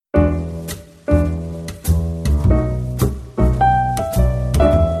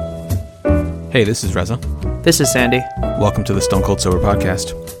Hey, this is Reza. This is Sandy. Welcome to the Stone Cold Sober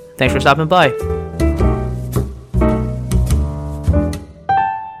Podcast. Thanks for stopping by.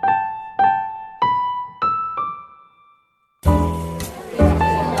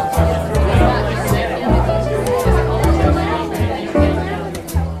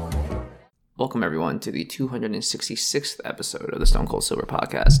 Welcome, everyone, to the 266th episode of the Stone Cold Sober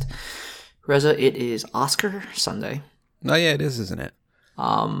Podcast. Reza, it is Oscar Sunday. Oh, yeah, it is, isn't it?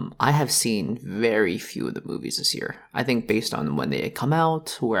 I have seen very few of the movies this year. I think based on when they had come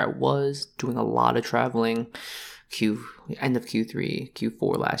out, where I was doing a lot of traveling, end of Q3,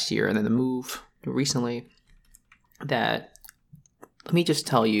 Q4 last year, and then the move recently, that let me just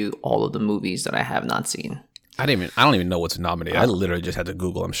tell you all of the movies that I have not seen. I don't even know what's nominated. I literally just had to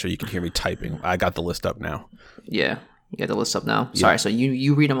Google. I'm sure you can hear me typing. I got the list up now. Yeah, you got the list up now. Yeah. Sorry, so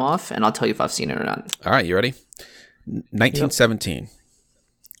you read them off, and I'll tell you if I've seen it or not. All right, you ready? 1917.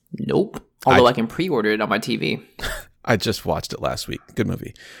 Nope. Although I can pre-order it on my TV. I just watched it last week. Good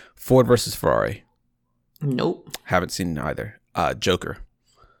movie. Ford versus Ferrari. Nope. Haven't seen either. Joker.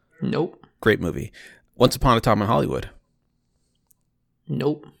 Nope. Great movie. Once Upon a Time in Hollywood.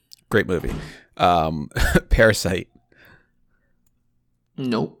 Nope. Great movie. Parasite.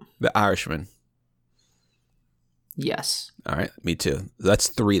 Nope. The Irishman. Yes. All right, me too. That's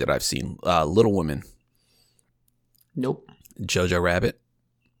 3 that I've seen. Little Women. Nope. Jojo Rabbit.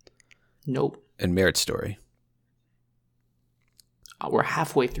 Nope. And Marriage Story. We're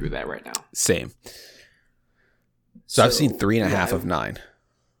halfway through that right now. Same. So I've seen 3.5 of 9.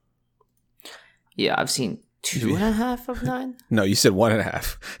 Yeah, I've seen 2.5 of 9. No, you said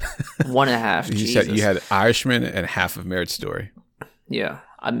 1.5. 1.5. You Jesus. said you had Irishman and half of Marriage Story. Yeah,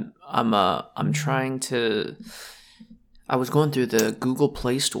 I'm trying to. I was going through the Google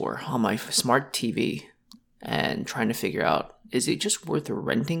Play Store on my smart TV and trying to figure out, is it just worth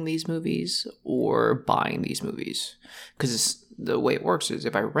renting these movies or buying these movies? Because the way it works is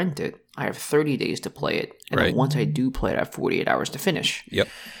if I rent it, I have 30 days to play it. And Right. then once I do play it, I have 48 hours to finish. Yep.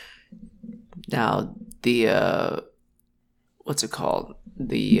 Now, the, what's it called?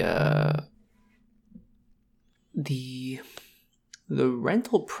 The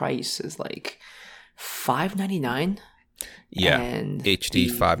rental price is like $5.99. Yeah. And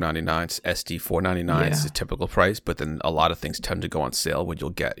HD $5.99, SD $4.99 is the typical price, but then a lot of things tend to go on sale when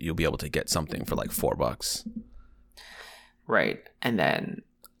you'll be able to get something for like $4. Right. And then,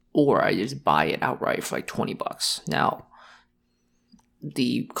 or I just buy it outright for like $20. Now,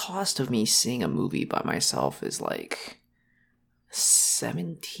 the cost of me seeing a movie by myself is like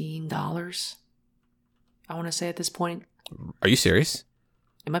 $17. I want to say at this point. Are you serious?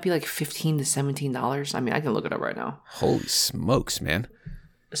 It might be like $15 to $17. I mean, I can look it up right now. Holy smokes, man.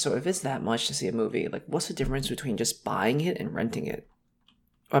 So if it's that much to see a movie, like what's the difference between just buying it and renting it?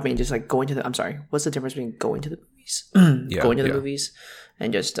 I mean, just like what's the difference between going to the movies? Movies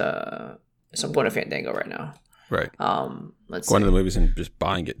and just, so I'm going to Fandango right now. Right. Let's Going see. to the movies and just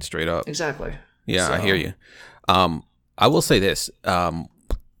buying it straight up. Exactly. Yeah, So- I hear you. I will say this. I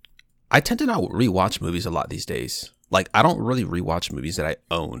tend to not rewatch movies a lot these days. Like, I don't really rewatch movies that I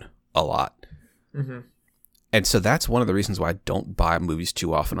own a lot. Mm-hmm. And so that's one of the reasons why I don't buy movies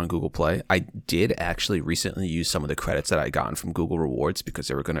too often on Google Play. I did actually recently use some of the credits that I gotten from Google Rewards because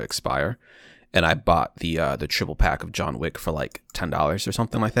they were going to expire. And I bought the triple pack of John Wick for like $10 or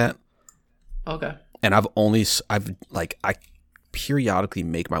something like that. Okay. And I periodically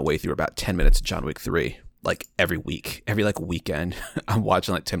make my way through about 10 minutes of John Wick 3. Like every week, every like weekend, I'm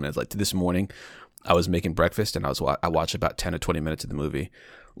watching like 10 minutes. Like this morning, I was making breakfast and I watched about 10 to 20 minutes of the movie.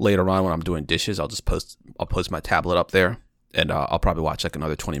 Later on, when I'm doing dishes, I'll post my tablet up there and I'll probably watch like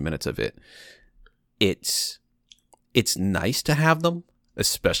another 20 minutes of it. It's nice to have them,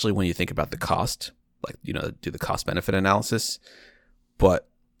 especially when you think about the cost, like, you know, do the cost benefit analysis. But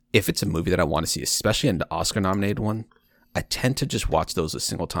if it's a movie that I want to see, especially an Oscar nominated one, I tend to just watch those a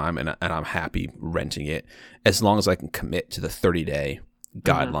single time and I'm happy renting it as long as I can commit to the 30-day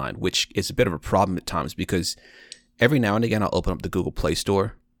guideline, which is a bit of a problem at times because every now and again I'll open up the Google Play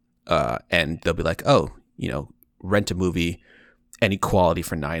Store and they'll be like, oh, you know, rent a movie, any quality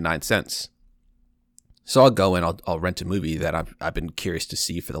for 99 cents. So I'll go and I'll rent a movie that I've been curious to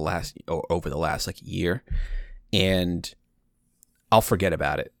see for over the last like year, and I'll forget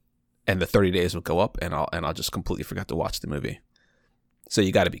about it. And the 30 days will go up and I'll just completely forget to watch the movie. So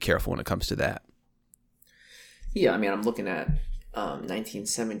you got to be careful when it comes to that. Yeah, I mean, I'm looking at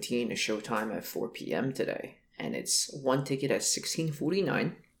 1917, a showtime at 4 p.m. today, and it's one ticket at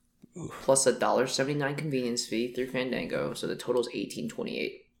 $16.49 plus a $1.79 convenience fee through Fandango, so the total is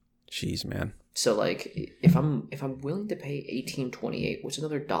 $18.28. Jeez, man. So like if I'm willing to pay $18.28, what's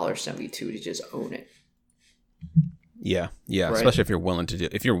another $1.72 to just own it? Yeah, yeah. Right. Especially if you're willing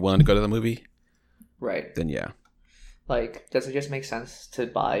to go to the movie, Right. then yeah. Like, does it just make sense to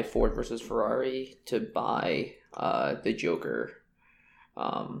buy Ford versus Ferrari, to buy the Joker?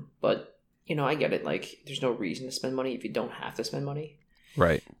 But I get it. Like, there's no reason to spend money if you don't have to spend money.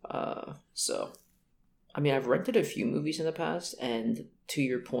 Right. So, I mean, I've rented a few movies in the past, and to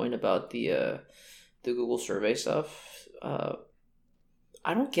your point about the Google survey stuff, I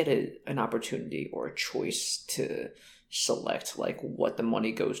don't get an opportunity or a choice to select like what the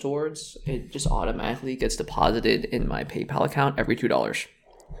money goes towards. It just automatically gets deposited in my PayPal account every $2.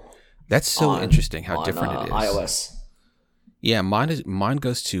 That's so interesting how different it is. iOS. Yeah, mine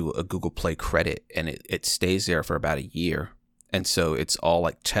goes to a Google Play credit, and it stays there for about a year. And so it's all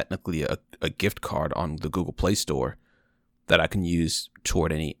like technically a gift card on the Google Play Store that I can use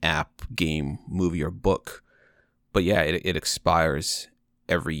toward any app, game, movie, or book. But yeah, it expires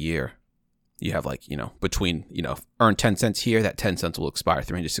every year. You have like, between, earn 10 cents here, that 10 cents will expire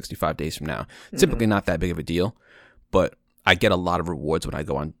 365 days from now. Typically not that big of a deal, but I get a lot of rewards when I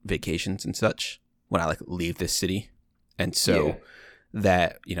go on vacations and such, when I like leave this city. And so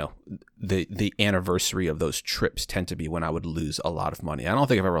that, the anniversary of those trips tend to be when I would lose a lot of money. I don't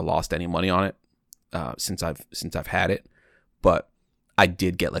think I've ever lost any money on it since I've had it, but I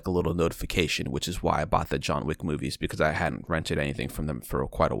did get like a little notification, which is why I bought the John Wick movies, because I hadn't rented anything from them for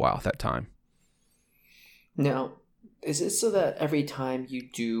quite a while at that time. Now, is it so that every time you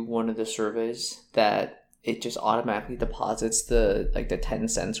do one of the surveys that it just automatically deposits the 10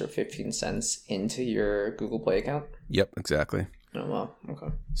 cents or 15 cents into your Google Play account? Yep, exactly. Oh, wow. Okay.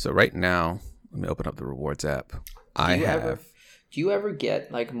 So right now, let me open up the rewards app. Do you ever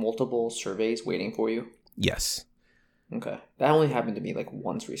get like multiple surveys waiting for you? Yes. Okay. That only happened to me like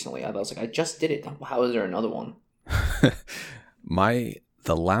once recently. I was like, I just did it. How is there another one?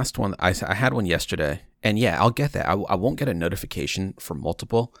 The last one, I had one yesterday, and yeah, I'll get that. I won't get a notification for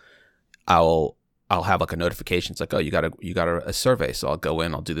multiple. I'll have like a notification. It's like, oh, you got a survey. So I'll go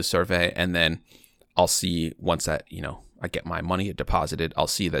in, I'll do the survey, and then I'll see once that, I get my money deposited, I'll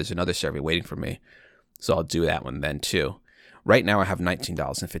see there's another survey waiting for me. So I'll do that one then too. Right now I have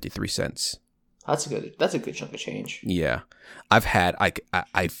 $19.53. That's a good chunk of change. Yeah. I've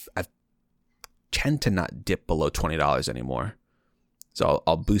tend to not dip below $20 anymore. So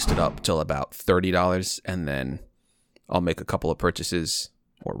I'll boost it up till about $30, and then I'll make a couple of purchases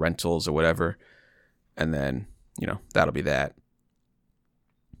or rentals or whatever. And then, that'll be that.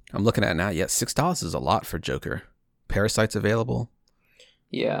 I'm looking at it now. Yeah, $6 is a lot for Joker. Parasite's available.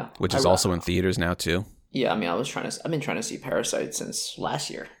 Yeah. Which is also in theaters now too. Yeah, I mean, I've been trying to see Parasite since last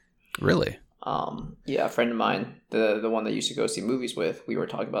year. Really? Yeah, a friend of mine, the one that used to go see movies with, we were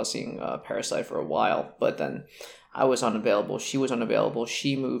talking about seeing Parasite for a while, but then I was unavailable, she was unavailable,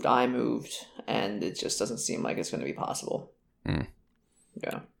 she moved, I moved, and it just doesn't seem like it's going to be possible.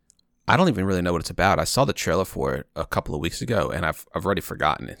 Yeah. I don't even really know what it's about. I saw the trailer for it a couple of weeks ago, and I've already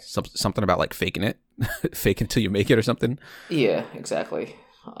forgotten it. Something about like faking it, fake it until you make it or something. Yeah, exactly.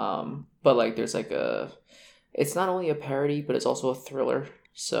 But like, there's like it's not only a parody, but it's also a thriller.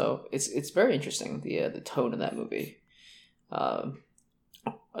 So it's very interesting, the tone of that movie.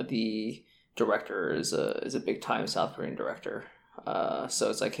 The director is a big time South Korean director. So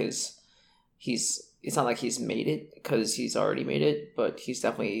it's like it's not like he's made it because he's already made it, but he's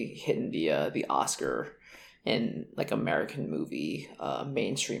definitely hitting the Oscar in like American movie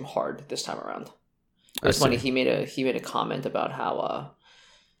mainstream hard this time around. It's funny, he made a comment about how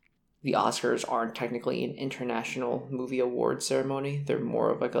the Oscars aren't technically an international movie award ceremony. They're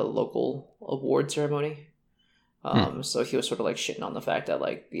more of like a local award ceremony. So he was sort of like shitting on the fact that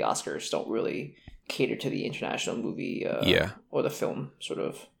like the Oscars don't really cater to the international movie or the film sort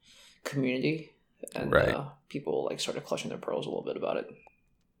of community. And people like started clutching their pearls a little bit about it.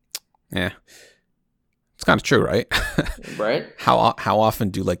 Yeah. It's kind of true, right? Right? How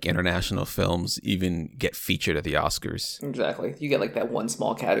often do like international films even get featured at the Oscars? Exactly. You get like that one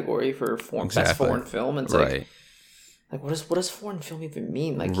small category for best foreign film, and it's like what does foreign film even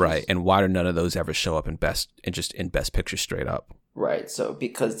mean? Like, right. And why do none of those ever show up in best picture straight up? Right. So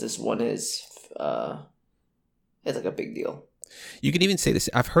because this one is it's like a big deal. You can even say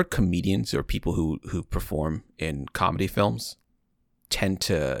this. I've heard comedians or people who perform in comedy films tend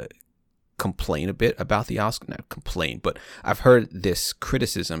to complain a bit about the Oscar. Not complain, but I've heard this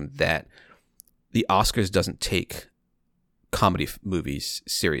criticism that the Oscars doesn't take comedy movies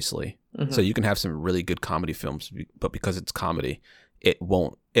seriously. Mm-hmm. So you can have some really good comedy films, but because it's comedy, it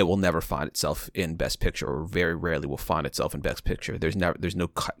will never find itself in Best Picture, or very rarely will find itself in Best Picture. There's no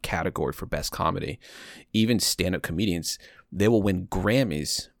category for Best Comedy. Even stand-up comedians, they will win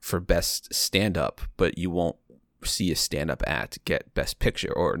Grammys for Best Stand-Up, but you won't see a stand-up act get Best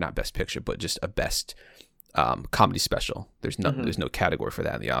Picture, or not Best Picture, but just a Best Comedy Special. There's no category for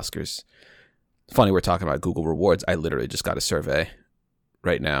that in the Oscars. Funny, we're talking about Google Rewards. I literally just got a survey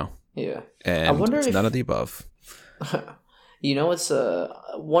right now. Yeah. And I wonder it's if none of the above. it's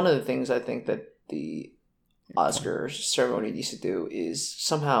one of the things I think that the Oscars ceremony needs to do is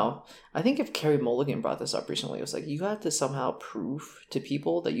somehow, I think if Carey Mulligan brought this up recently, it was like, you have to somehow prove to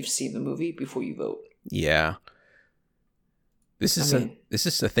people that you've seen the movie before you vote. Yeah. This is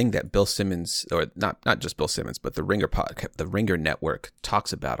the thing that Bill Simmons, or not just Bill Simmons, but the Ringer Network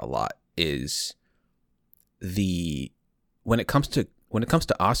talks about a lot, is when it comes to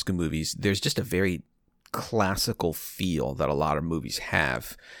Oscar movies, there's just a very classical feel that a lot of movies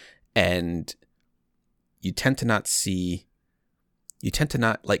have, and you tend to not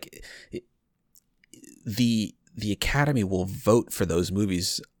like the Academy will vote for those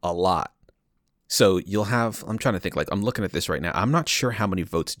movies a lot. So you'll have, I'm trying to think, like, I'm looking at this right now. I'm not sure how many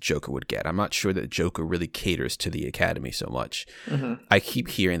votes Joker would get. I'm not sure that Joker really caters to the Academy so much. Mm-hmm. I keep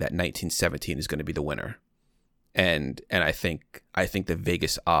hearing that 1917 is going to be the winner. And I think the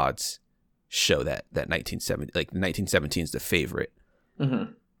Vegas odds show that 1917 is the favorite.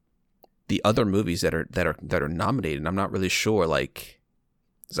 Mm-hmm. The other movies that are nominated, I'm not really sure, like,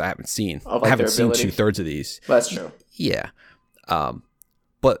 because I haven't seen 2/3 of these. That's true. Yeah.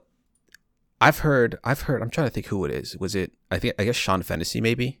 But I've heard, I'm trying to think who it is. Was it, I guess Sean Fennessy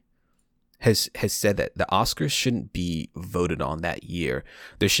maybe has said that the Oscars shouldn't be voted on that year.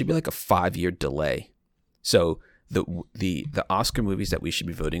 There should be like a 5-year delay. So the Oscar movies that we should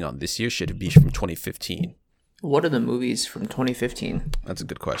be voting on this year should be from 2015. What are the movies from 2015? That's a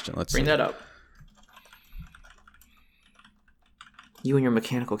good question. Let's bring see. that up. You and your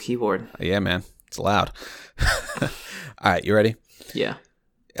mechanical keyboard. Yeah, man. It's loud. All right, you ready? Yeah.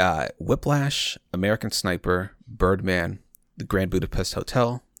 Whiplash, American Sniper, Birdman, The Grand Budapest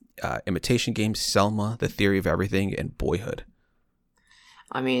Hotel, Imitation Game, Selma, The Theory of Everything, and Boyhood.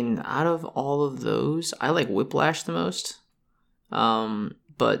 I mean, out of all of those, I like Whiplash the most.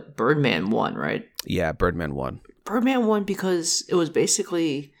 But Birdman won, right? Yeah, Birdman won. Birdman won because it was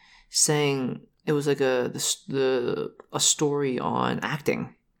basically saying it was like a story on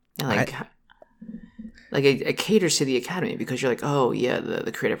acting, and it caters to the Academy, because you're like, oh yeah,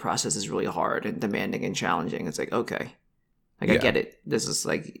 the creative process is really hard and demanding and challenging. It's like, okay, like, yeah. I get it. This is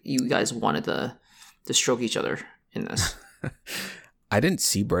like, you guys wanted to stroke each other in this. I didn't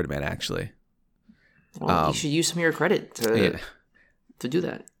see Birdman, actually. Well, you should use some of your credit to do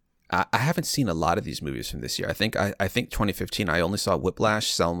that. I haven't seen a lot of these movies from this year. I think 2015, I only saw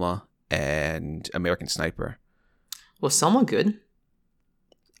Whiplash, Selma, and American Sniper. Was Selma good?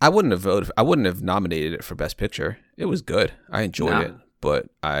 I wouldn't have nominated it for Best Picture. It was good. I enjoyed it, but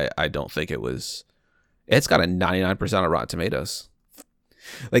I don't think it was. It's got a 99% of Rotten Tomatoes.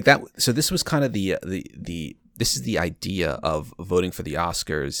 Like that. So this was kind of this is the idea of voting for the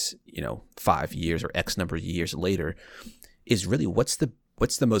Oscars, 5 years or X number of years later, is really what's the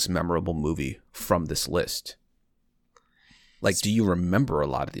most memorable movie from this list? Like, do you remember a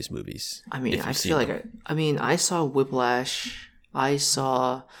lot of these movies? I mean, I feel like I saw Whiplash. I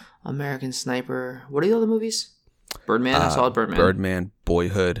saw American Sniper. What are the other movies? Birdman. I saw Birdman. Birdman,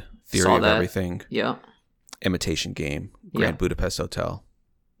 Boyhood, Theory of Everything. Yeah. Imitation Game, Grand Budapest Hotel.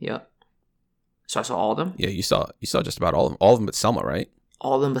 Yeah. So I saw all of them. Yeah, you saw just about all of them, but Selma, right?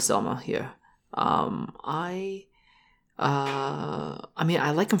 All of them, but Selma. Yeah. I mean,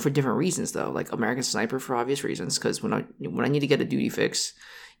 I like them for different reasons, though. Like American Sniper for obvious reasons, because when I need to get a duty fix,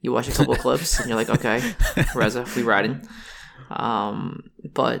 you watch a couple of clips and you're like, okay, Reza, we riding.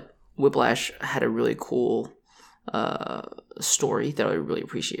 But Whiplash had a really cool story that I really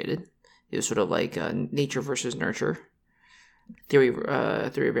appreciated. It was sort of like nature versus nurture. Theory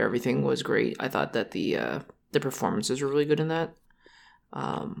of Everything was great. I thought that the performances were really good in that.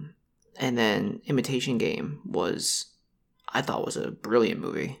 And then Imitation Game I thought was a brilliant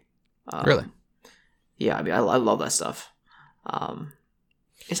movie. Really? Yeah, I mean, I love that stuff.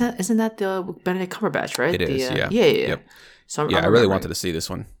 Isn't that the Benedict Cumberbatch, right? It is, yeah. Yeah. Yep. So I really wanted to see this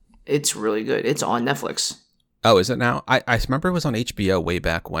one. It's really good. It's on Netflix. Oh, is it now? I remember it was on HBO way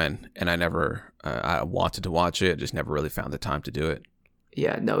back when, and I never, I wanted to watch it, just never really found the time to do it.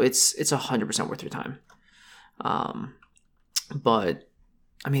 Yeah, no, it's 100% worth your time. But,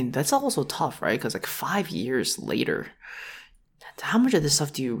 I mean, that's also tough, right? Because like 5 years later, how much of this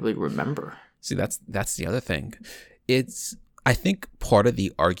stuff do you really remember? See, that's the other thing. I think part of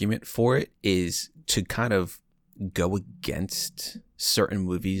the argument for it is to kind of go against certain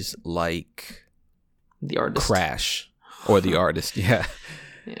movies like The Artist. Crash or The Artist. Yeah.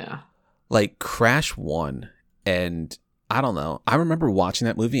 Yeah. Like Crash 1, and I don't know. I remember watching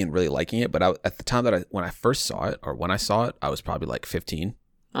that movie and really liking it, but at the time that when I first saw it, or when I saw it, I was probably like 15.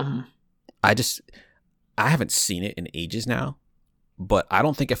 Uh-huh. I haven't seen it in ages now, but I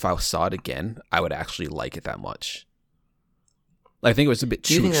don't think if I saw it again, I would actually like it that much. I think it was a bit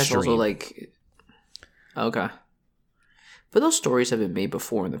too extreme. Do you think that's also like... Okay. But those stories have been made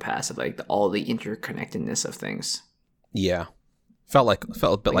before in the past of like all the interconnectedness of things. Yeah. Felt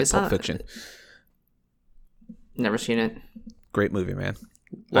a bit like Pulp Fiction. Never seen it. Great movie, man.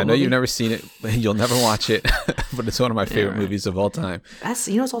 I know you've never seen it. You'll never watch it, but it's one of my favorite movies of all time. That's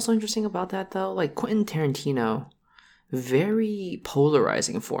what's also interesting about that though. Like Quentin Tarantino, very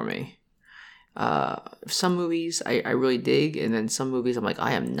polarizing for me. Some movies I really dig, and then some movies I'm like,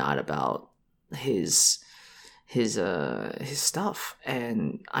 I am not about his stuff.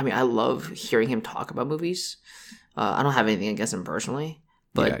 And I mean, I love hearing him talk about movies. I don't have anything against him personally,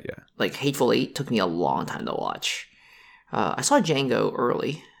 but like Hateful Eight took me a long time to watch. I saw Django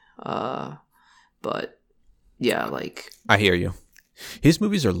early, but yeah, like I hear you. His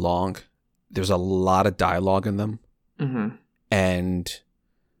movies are long. There's a lot of dialogue in them, and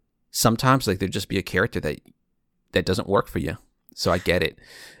sometimes like there'd just be a character that doesn't work for you. So I get it.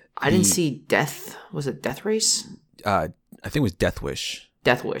 I didn't see Death. Was it Death Race? I think it was Death Wish.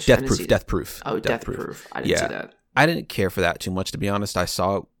 Death Wish. Death Proof. Oh, Death Proof. I didn't see that. I didn't care for that too much, to be honest. I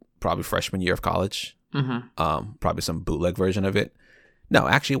saw it probably freshman year of college. Probably some bootleg version of it. No,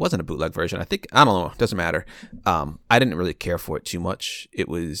 actually, it wasn't a bootleg version. I don't know. It doesn't matter. I didn't really care for it too much. It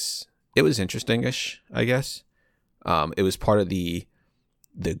was interesting-ish, I guess. It was part of the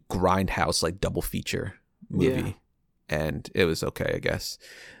Grindhouse like double feature movie, and it was okay, I guess.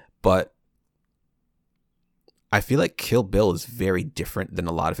 But I feel like Kill Bill is very different than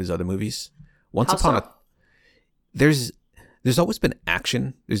a lot of his other movies. There's always been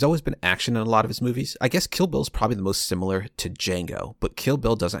action. There's always been action in a lot of his movies. I guess Kill Bill is probably the most similar to Django, but Kill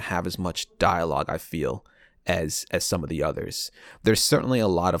Bill doesn't have as much dialogue, I feel, as some of the others. There's certainly a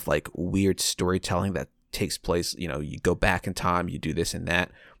lot of like weird storytelling that takes place. You know, you go back in time, you do this and that.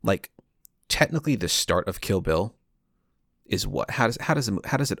 Like technically, the start of Kill Bill is what? How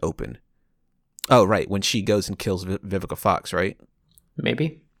does it open? Oh, right, when she goes and kills Vivica Fox, right?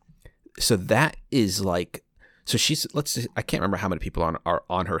 Maybe. So that is like. So she's, let's say, I can't remember how many people are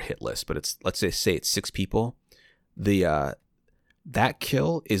on her hit list, but let's say it's 6 people. That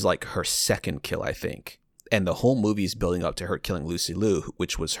kill is like her second kill, I think. And the whole movie is building up to her killing Lucy Liu,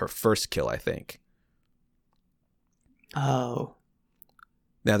 which was her first kill, I think. Oh.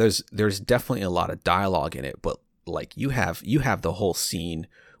 Now there's definitely a lot of dialogue in it, but like you have the whole scene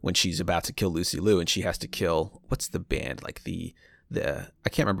when she's about to kill Lucy Liu and she has to kill, what's the band? Like the I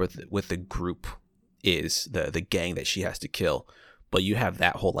can't remember what the group is, the gang that she has to kill, but you have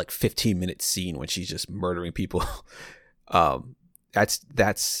that whole like 15-minute scene when she's just murdering people. That's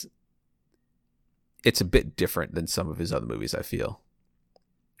it's a bit different than some of his other movies, I feel.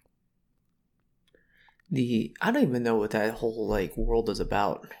 I don't even know what that whole like world is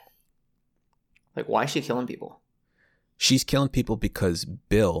about. Like, why is she killing people? She's killing people because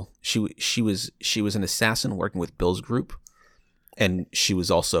Bill, she was an assassin working with Bill's group, and she was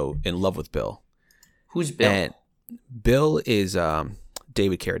also in love with Bill. Who's Bill? And Bill is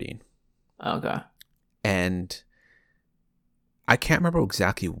David Carradine. Okay. And I can't remember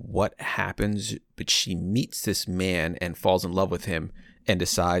exactly what happens, but she meets this man and falls in love with him and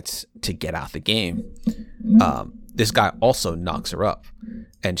decides to get out the game. This guy also knocks her up,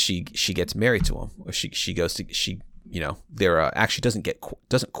 and she gets married to him. She goes to they're actually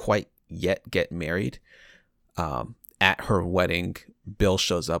doesn't quite yet get married. At her wedding, Bill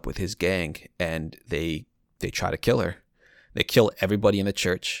shows up with his gang, and they try to kill her. They kill everybody in the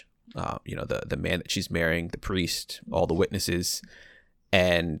church. The man that she's marrying, the priest, all the witnesses,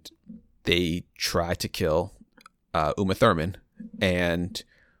 and they try to kill Uma Thurman. And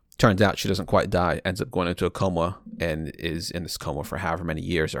turns out she doesn't quite die. Ends up going into a coma and is in this coma for however many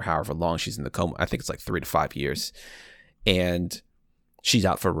years or however long she's in the coma. I think it's like 3 to 5 years, and she's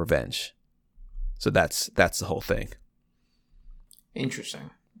out for revenge. So that's the whole thing.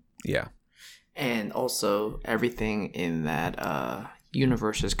 Interesting. Yeah. And also, everything in that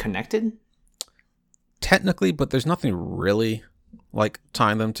universe is connected? Technically, but there's nothing really like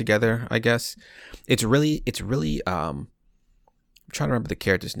tying them together, I guess. It's really I'm trying to remember the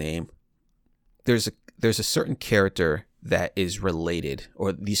character's name. There's a certain character that is related,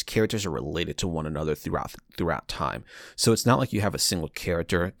 or these characters are related to one another throughout time. So it's not like you have a single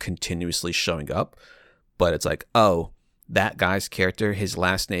character continuously showing up, but it's like, oh, that guy's character, his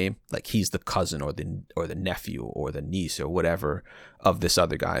last name, like he's the cousin or the nephew or the niece or whatever of this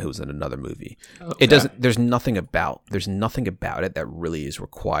other guy who's in another movie. Okay. It doesn't. There's nothing about it that really is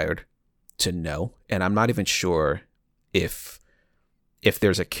required to know, and I'm not even sure if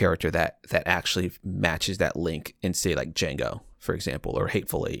there's a character that actually matches that link in, say, like Django, for example, or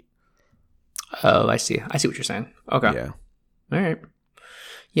Hateful Eight. Oh, I see what you're saying. Okay. Yeah. All right.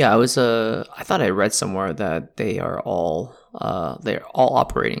 Yeah, I thought I read somewhere that they're all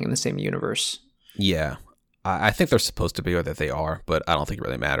operating in the same universe. Yeah. I think they're supposed to be, or that they are, but I don't think it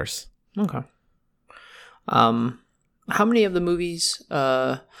really matters. Okay. How many of the movies,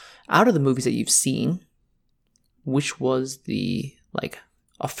 out of the movies that you've seen, which was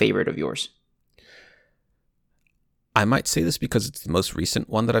a favorite of yours? I might say this because it's the most recent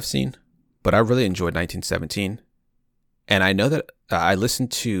one that I've seen, but I really enjoyed 1917. And I know that I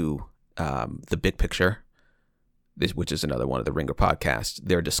listened to The Big Picture, which is another one of the Ringer podcasts,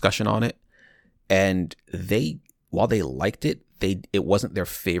 their discussion on it. And while they liked it, it wasn't their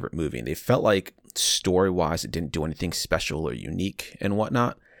favorite movie. And they felt like story-wise, it didn't do anything special or unique and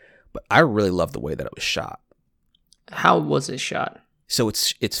whatnot. But I really loved the way that it was shot. How was it shot? So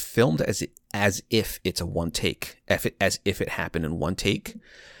it's filmed as if it's a one take, as if it happened in one take.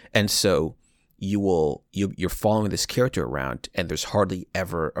 And so you're following this character around, and there's hardly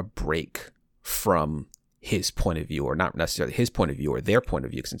ever a break from his point of view, or not necessarily his point of view or their point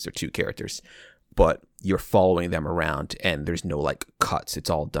of view, since they're two characters, but you're following them around, and there's no like cuts. It's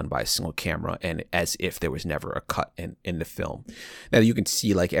all done by a single camera, and as if there was never a cut in the film. Now you can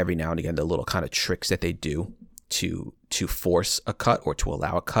see like every now and again the little kind of tricks that they do to force a cut or to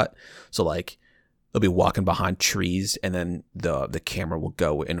allow a cut. So like they'll be walking behind trees, and then the camera will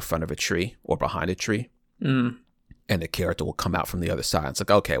go in front of a tree or behind a tree. Mm. And the character will come out from the other side. It's like,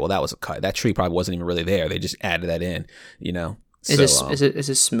 okay, well, that was a cut. That tree probably wasn't even really there. They just added that in, you know? Is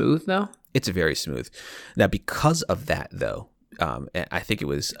it smooth, though? It's very smooth. Now, because of that, though, and I think it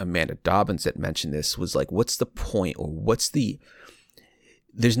was Amanda Dobbins that mentioned this, was like, what's the point, or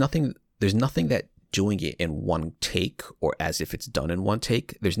there's nothing that doing it in one take, or as if it's done in one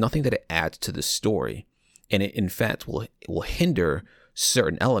take, there's nothing that it adds to the story. And it, in fact, will hinder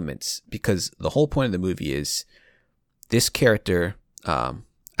certain elements, because the whole point of the movie is this character, I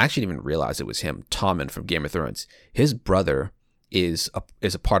actually didn't even realize it was him, Tommen from Game of Thrones. His brother is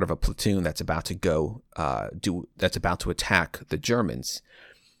a part of a platoon that's about to attack the Germans.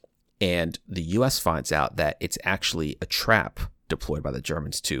 And the US finds out that it's actually a trap deployed by the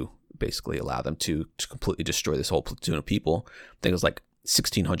Germans to basically allow them to completely destroy this whole platoon of people. I think it was like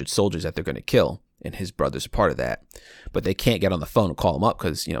 1,600 soldiers that they're going to kill, and his brother's a part of that. But they can't get on the phone and call him up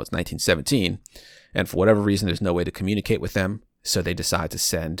because, you know, it's 1917. And for whatever reason, there's no way to communicate with them. So they decide to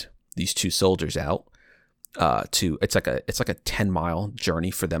send these two soldiers out it's like a 10-mile journey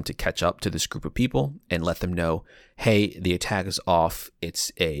for them to catch up to this group of people and let them know, hey, the attack is off.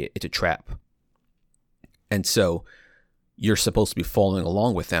 It's a trap. And so you're supposed to be following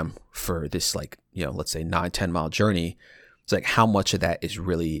along with them for this, like, you know, let's say 9-10 mile journey. It's like, how much of that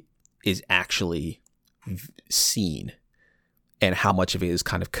is actually seen, and how much of it is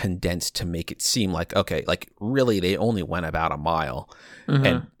kind of condensed to make it seem like, okay, like really they only went about a mile. Mm-hmm.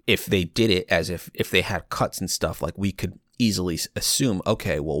 And if they did it as if they had cuts and stuff, like we could easily assume,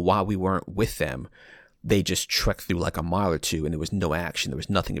 okay, well, while we weren't with them, they just trekked through like a mile or two and there was no action. There was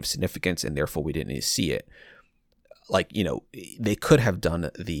nothing of significance, and therefore we didn't see it. Like, you know, they could have done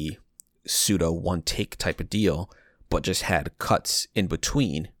the pseudo one take type of deal, but just had cuts in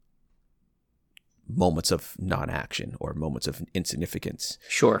between moments of non-action or moments of insignificance.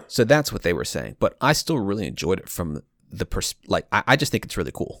 Sure. So that's what they were saying. But I still really enjoyed it from the I just think it's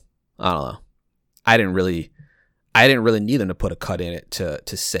really cool. I don't know. I didn't really need them to put a cut in it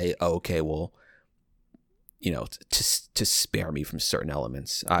to say, oh, okay, well, you know, to spare me from certain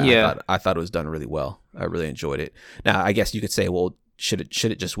elements. I thought it was done really well. I really enjoyed it. Now, I guess you could say, well, should it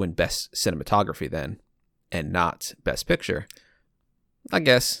just win best cinematography then, and not best picture? I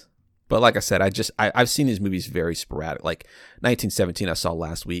guess. But like I said, I've seen these movies very sporadic. Like 1917, I saw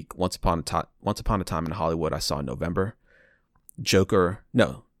last week. Once Upon a Time in Hollywood, I saw in November. Joker,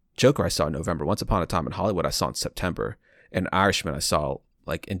 I saw in November. Once Upon a Time in Hollywood, I saw in September. And Irishman, I saw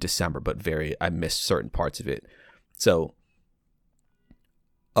like in December, but I missed certain parts of it. So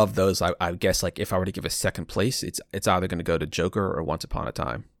of those, I guess, like if I were to give a second place, it's either going to go to Joker or Once Upon a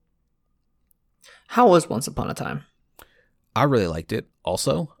Time. How was Once Upon a Time? I really liked it.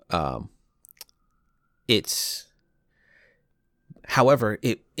 Also, However,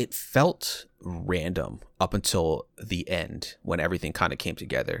 it felt random up until the end when everything kind of came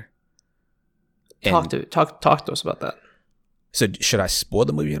together. Talk to us about that. So should I spoil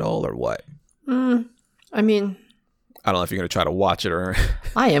the movie at all or what? I mean, I don't know if you're going to try to watch it or...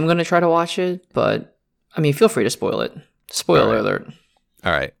 I am going to try to watch it, but I mean, feel free to spoil it. Spoiler alert.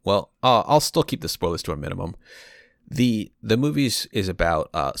 All right. Well, I'll still keep the spoilers to a minimum. The movies is about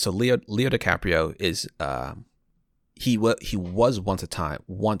so Leo DiCaprio is he was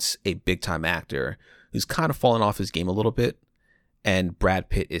once a big time actor who's kind of fallen off his game a little bit, and Brad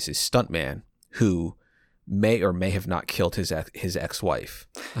Pitt is his stuntman who may or may have not killed his ex-wife.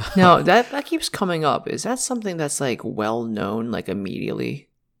 No, that keeps coming up. Is that something that's like well known, like immediately,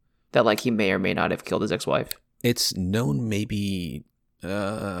 that like he may or may not have killed his ex-wife? It's known maybe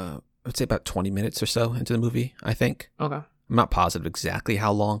I'd say about 20 minutes or so into the movie, I think. Okay. I'm not positive exactly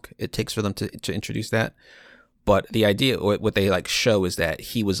how long it takes for them to introduce that. But the idea, what they like show is that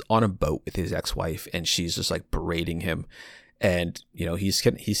he was on a boat with his ex-wife and she's just like berating him. And, you know, he's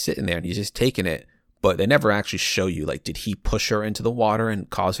sitting there and he's just taking it. But they never actually show you, like, did he push her into the water and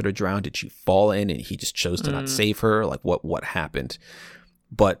cause her to drown? Did she fall in and he just chose to not save her? Like, what happened?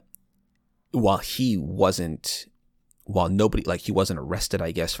 But while he wasn't arrested,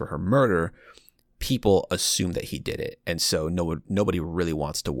 I guess, for her murder, people assume that he did it. And so nobody really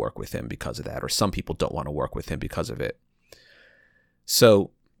wants to work with him because of that, or some people don't want to work with him because of it.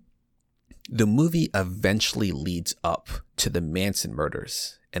 So the movie eventually leads up to the Manson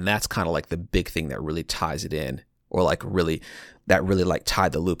murders. And that's kind of like the big thing that really ties it in, or like really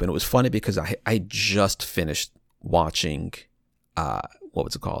tied the loop. And it was funny because I just finished watching, what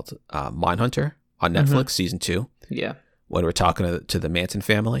was it called? Mindhunter on Netflix, season 2. Yeah. When we're talking to the Manson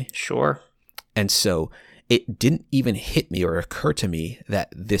family. Sure. And so it didn't even hit me or occur to me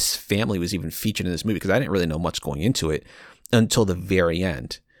that this family was even featured in this movie, because I didn't really know much going into it until the very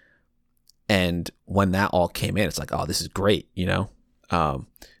end. And when that all came in, it's like, oh, this is great, you know?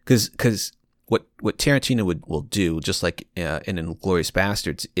 Because what Tarantino will do, just like in Inglourious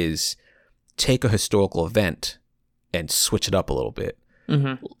Bastards, is take a historical event and switch it up a little bit.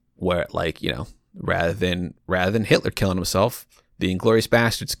 Mm-hmm. Where, like, you know, rather than Hitler killing himself, the Inglourious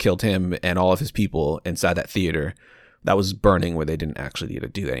Bastards killed him and all of his people inside that theater that was burning, where they didn't actually need to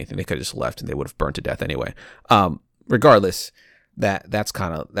do anything. They could have just left and they would have burned to death anyway. Regardless, that's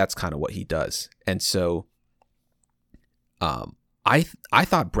kind of what he does. And so I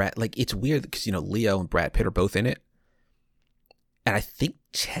thought Brad, like, it's weird because, you know, Leo and Brad Pitt are both in it. And I think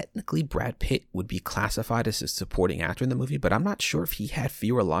technically Brad Pitt would be classified as a supporting actor in the movie, but I'm not sure if he had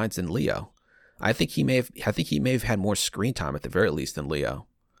fewer lines than Leo. I think he may have had more screen time at the very least than Leo.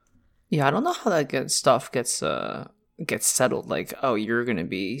 Yeah, I don't know how that gets settled. Like, oh, you're gonna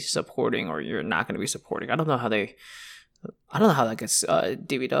be supporting or you're not gonna be supporting. I don't know how that gets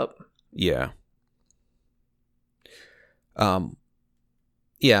divvied up. Yeah.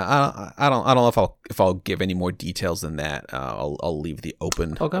 Yeah, I don't know if I'll give any more details than that. I'll leave the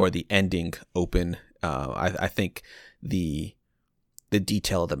open or the ending open. I think the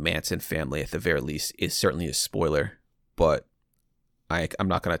detail of the Manson family, at the very least, is certainly a spoiler, but I'm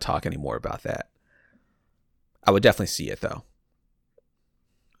not going to talk any more about that. I would definitely see it though.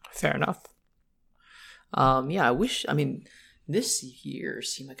 Fair enough. Yeah, this year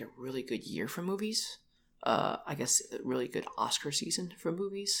seemed like a really good year for movies. I guess a really good Oscar season for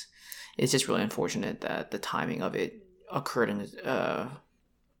movies. It's just really unfortunate that the timing of it occurred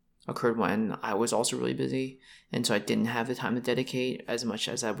when I was also really busy, and so I didn't have the time to dedicate as much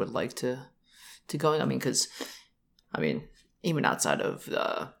as I would like to going. Because even outside of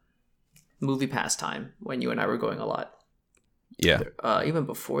the movie pass time, when you and I were going a lot, yeah. Even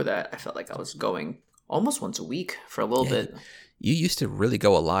before that, I felt like I was going almost once a week for a little bit. You used to really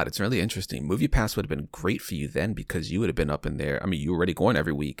go a lot. It's really interesting. Movie Pass would have been great for you then, because you would have been up in there. I mean, you were already going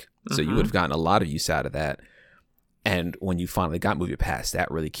every week, so you would have gotten a lot of use out of that. And when you finally got Movie Pass, that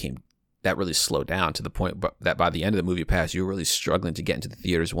really slowed down to the point that by the end of the Movie Pass, you were really struggling to get into the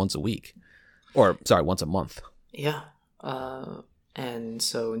theaters once a month. Yeah. And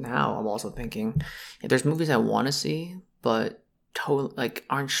so now I'm also thinking, if there's movies I want to see, but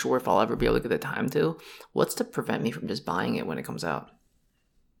aren't sure if I'll ever be able to get the time to, what's to prevent me from just buying it when it comes out?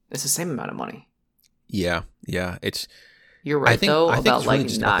 It's the same amount of money. Yeah. You're right, about like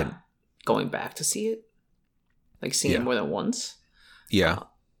really not going back to see it, like seeing it more than once. Yeah.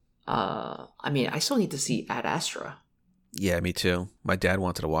 I still need to see Ad Astra. Yeah, me too. My dad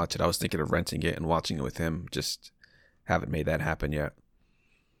wanted to watch it. I was thinking of renting it and watching it with him. Just haven't made that happen yet.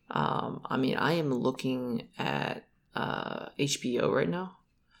 I am looking at HBO right now,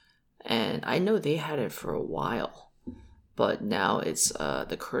 and I know they had it for a while, but now it's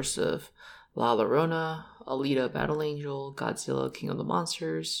The Curse of La Llorona, Alita Battle Angel, Godzilla King of the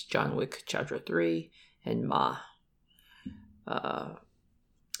Monsters, John Wick Chapter 3, and Ma. I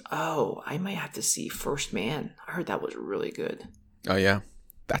might have to see First Man. I heard that was really good. Oh, yeah.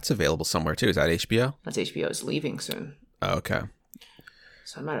 That's available somewhere, too. Is that HBO? That's HBO. It's leaving soon. Oh, okay.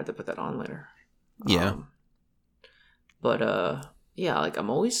 So I might have to put that on later. Yeah. Yeah, like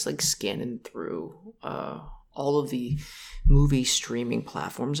I'm always like scanning through all of the movie streaming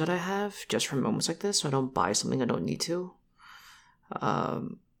platforms that I have just for moments like this, so I don't buy something I don't need to.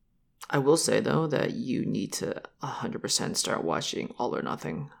 I will say though that you need to 100% start watching All or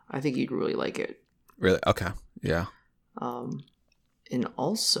Nothing. I think you'd really like it. Really? Okay. Yeah. And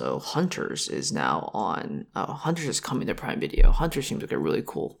also Hunters is now on. Hunters is coming to Prime Video. Hunters seems like a really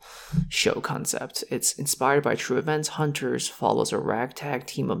cool show concept. It's inspired by true events. Hunters follows a ragtag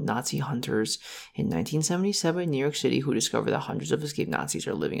team of Nazi hunters in 1977 in New York City who discover that hundreds of escaped Nazis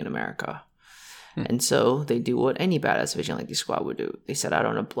are living in America. And so they do what any badass vigilante squad would do. They set out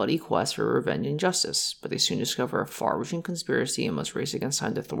on a bloody quest for revenge and justice, but they soon discover a far-reaching conspiracy and must race against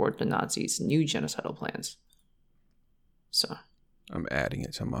time to thwart the Nazis' new genocidal plans. So I'm adding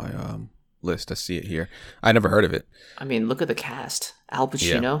it to my list. I see it here. I never heard of it. I mean, look at the cast. Al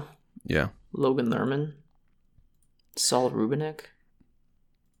Pacino. Yeah. Logan Lerman. Saul Rubinek.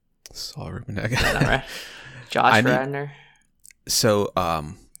 Saul Rubinek. All right. Josh Radnor. So,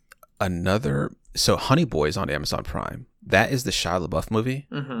 So Honey Boy is on Amazon Prime. That is the Shia LaBeouf movie.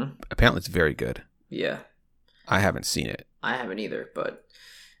 Mm-hmm. Apparently it's very good. Yeah. I haven't seen it. I haven't either, but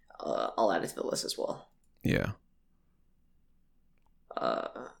I'll add it to the list as well. Yeah.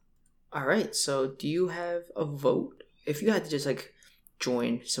 All right. So, do you have a vote? If you had to just like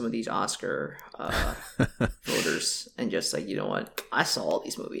join some of these Oscar voters and just like, you know what, I saw all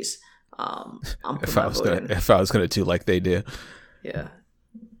these movies. I'm putting my vote in. If I was gonna do like they do. Yeah.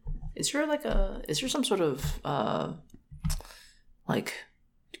 Is there some sort of like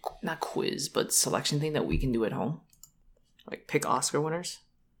not quiz but selection thing that we can do at home? Like pick Oscar winners?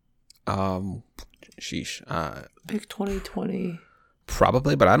 Sheesh. Pick 2020.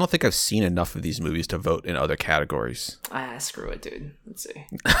 Probably, but I don't think I've seen enough of these movies to vote in other categories. Screw it, dude. Let's see.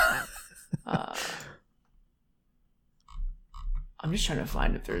 I'm just trying to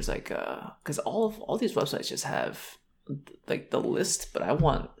find if there's like because all these websites just have like the list, but I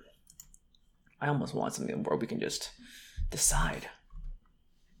almost want something where we can just decide.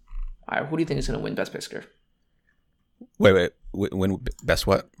 All right, who do you think is going to win Best Picture? Wait. Win best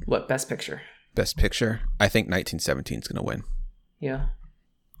what? What Best Picture? Best Picture. I think 1917 is going to win. Yeah.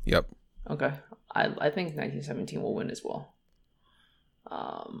 Yep. Okay. I think 1917 will win as well.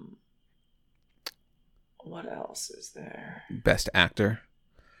 What else is there? Best Actor.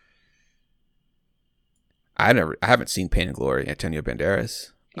 I haven't seen Pain and Glory. Antonio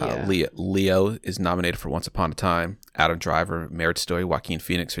Banderas. Yeah. Leo is nominated for Once Upon a Time. Adam Driver, Marriage Story. Joaquin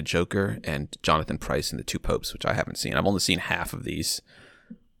Phoenix for Joker, and Jonathan Pryce in The Two Popes, which I haven't seen. I've only seen half of these,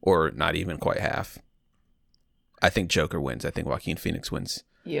 or not even quite half. I think Joker wins. I think Joaquin Phoenix wins.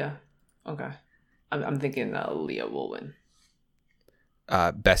 Yeah. Okay. I'm thinking Leo will win.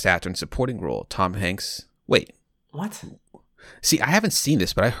 Best Actor in Supporting Role. Tom Hanks. Wait. What? See, I haven't seen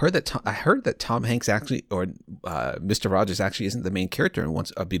this, but I heard that Tom Hanks actually, or Mr. Rogers actually isn't the main character in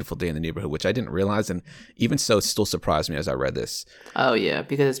Once a Beautiful Day in the Neighborhood, which I didn't realize, and even so, it still surprised me as I read this. Oh yeah,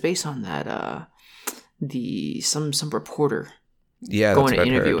 because it's based on that some reporter. Yeah, going to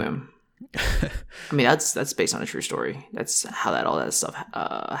interview him. I mean, that's based on a true story. That's how all that stuff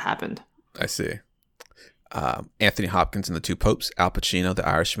happened. I see. Anthony Hopkins in The Two Popes, Al Pacino, The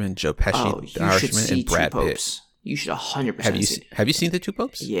Irishman, Joe Pesci, The Irishman, and Brad Pitt. You should 100% see it. Have you seen The Two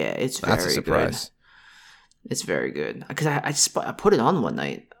Popes? Yeah, it's very good. That's a surprise. Good. It's very good. Because I put it on one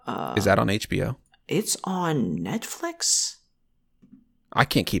night. Is that on HBO? It's on Netflix. I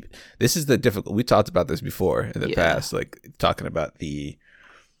can't keep it. This is the difficult. We talked about this before in the past, like talking about the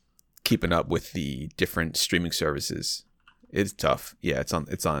keeping up with the different streaming services. It's tough. Yeah, it's on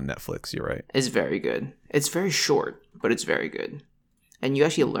Netflix. You're right. It's very good. It's very short, but it's very good. And you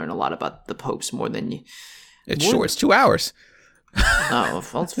actually learn a lot about the popes more than you. It's short. It's 2 hours. Oh, it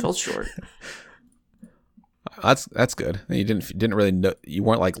felt short. That's good. You didn't really know. You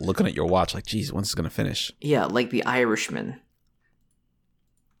weren't like looking at your watch like, geez, when's this gonna finish? Yeah, like The Irishman.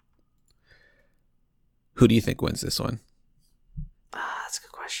 Who do you think wins this one? That's a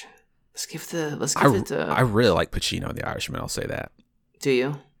good question. Let's give it to. I really like Pacino in The Irishman. I'll say that. Do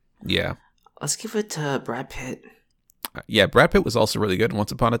you? Yeah. Let's give it to Brad Pitt. Yeah, Brad Pitt was also really good in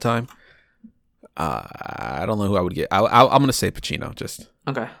Once Upon a Time. I don't know who I would get. I'm gonna say Pacino. Just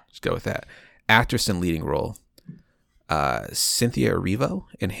okay. Just go with that. Actress in leading role. Cynthia Erivo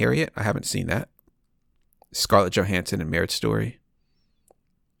in Harriet. I haven't seen that. Scarlett Johansson in Marriage Story.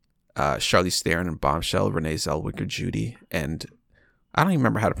 Charlize Theron in Bombshell. Renee Zellweger, Judy, and I don't even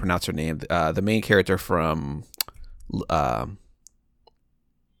remember how to pronounce her name. The main character from what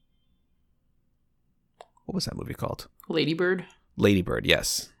was that movie called? Lady Bird. Lady Bird,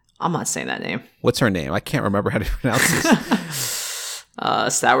 yes. I'm not saying that name. What's her name? I can't remember how to pronounce this.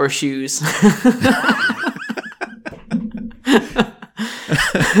 Sour Shoes.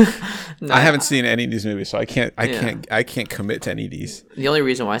 No, I haven't seen any of these movies, so I can't commit to any of these. The only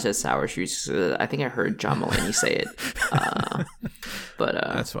reason why I said Sour Shoes is I think I heard John Mulaney say it. But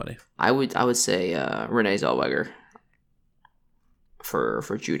that's funny. I would say Renee Zellweger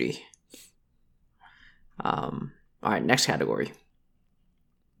for Judy. All right, next category.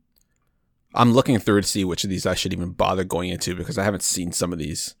 I'm looking through to see which of these I should even bother going into because I haven't seen some of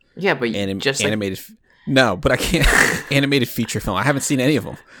these. Yeah, but just animated. No, but I can't. Animated feature film. I haven't seen any of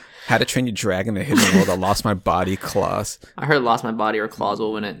them. How to Train Your Dragon, The Hidden World, I Lost My Body, Claws. I heard Lost My Body or Claws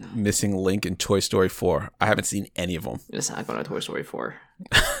will win it. Missing Link and Toy Story 4. I haven't seen any of them. It's not going to Toy Story 4.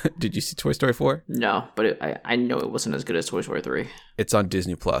 Did you see Toy Story 4? No, but I know it wasn't as good as Toy Story 3. It's on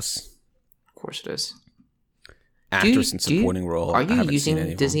Disney Plus. Of course it is. Actress in supporting role. Are you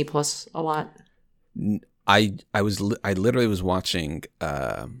using Disney Plus a lot? I literally was watching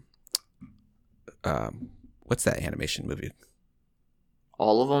what's that animation movie?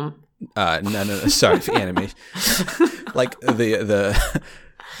 All of them? No. Sorry, animation. Like the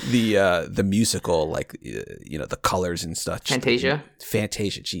musical, like the colors and stuff. Fantasia.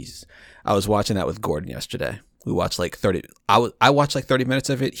 Jesus, I was watching that with Gordon yesterday. We watched like 30. I watched like 30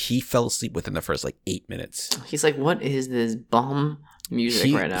 minutes of it. He fell asleep within the first like 8 minutes. He's like, "What is this bum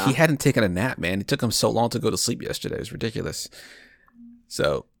music right now?" He hadn't taken a nap, man. It took him so long to go to sleep yesterday. It was ridiculous.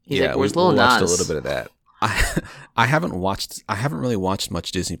 So He's yeah, like, we "Where's Lil watched Nas?" a little bit of that. I haven't really watched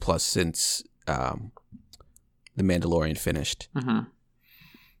much Disney Plus since The Mandalorian finished. Mm-hmm.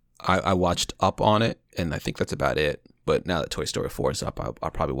 I watched Up on it, and I think that's about it. But now that Toy Story 4 is up, I'll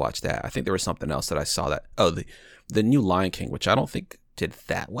probably watch that. I think there was something else that I saw that the new Lion King, which I don't think did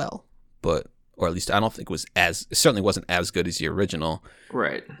that well, or at least I don't think it certainly wasn't as good as the original.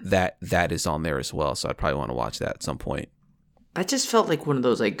 Right. That is on there as well, so I'd probably want to watch that at some point. That just felt like one of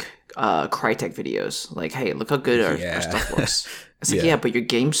those like Crytek videos. Like, hey, look how good our stuff looks. It's like, yeah, but your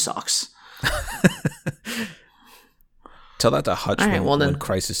game sucks. Tell that to Hutch when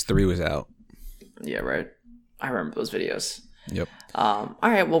Crisis 3 was out. Yeah, right. I remember those videos. Yep. All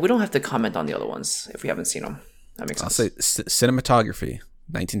right. Well, we don't have to comment on the other ones if we haven't seen them. That makes sense. I'll say cinematography,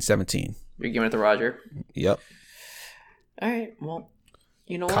 1917. You're giving it to Roger? Yep. All right. Well,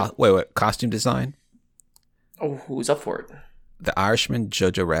 you know what? Wait. Costume design? Oh, who's up for it? The Irishman,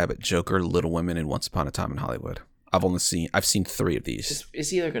 Jojo Rabbit, Joker, Little Women, and Once Upon a Time in Hollywood. I've seen 3 of these.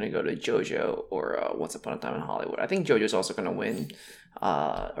 It's either going to go to JoJo or Once Upon a Time in Hollywood. I think JoJo's also going to win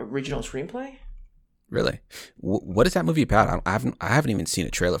original screenplay. Really? What is that movie about? I haven't even seen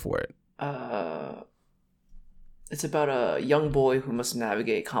a trailer for it. It's about a young boy who must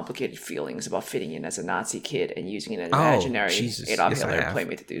navigate complicated feelings about fitting in as a Nazi kid and using an imaginary Adolf Hitler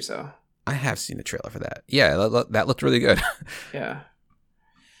playmate to do so. I have seen the trailer for that. Yeah, that looked really good. Yeah.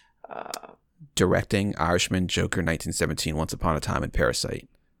 Directing, Irishman, Joker, 1917, Once Upon a Time, and Parasite.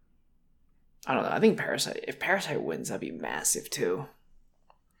 I don't know. I think if Parasite wins, that'd be massive too.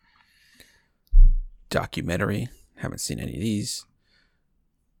 Documentary. Haven't seen any of these.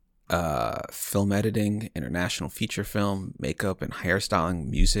 Film editing, international feature film, makeup and hairstyling,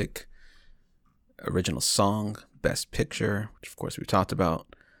 music, original song, best picture, which of course we talked about.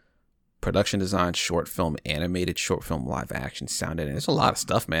 Production design, short film, animated short film, live action, sound editing. There's a lot of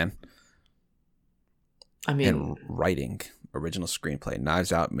stuff, man. I mean, and writing, original screenplay,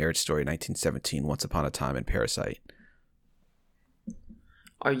 Knives Out, Marriage Story, 1917, Once Upon a Time, and Parasite.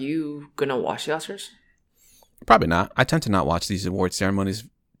 Are you gonna watch the Oscars? Probably not. I tend to not watch these award ceremonies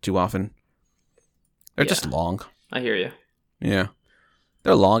too often. They're just long. I hear you. Yeah,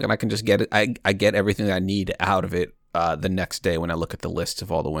 they're long, and I can just get it. I get everything that I need out of it the next day when I look at the list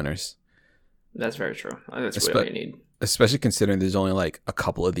of all the winners. That's very true. That's really all you need. Especially considering there's only like a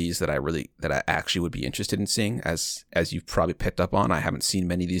couple of these that I actually would be interested in seeing. As you've probably picked up on, I haven't seen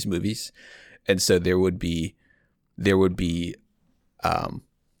many of these movies, and so there would be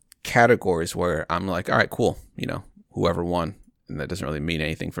categories where I'm like, all right, cool, whoever won, and that doesn't really mean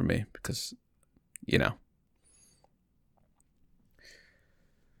anything for me because, Yeah,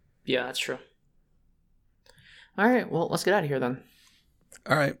 that's true. All right, well, let's get out of here then.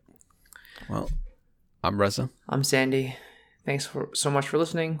 All right. Well, I'm Reza. I'm Sandy. Thanks so much for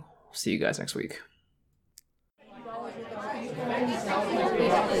listening. See you guys next week.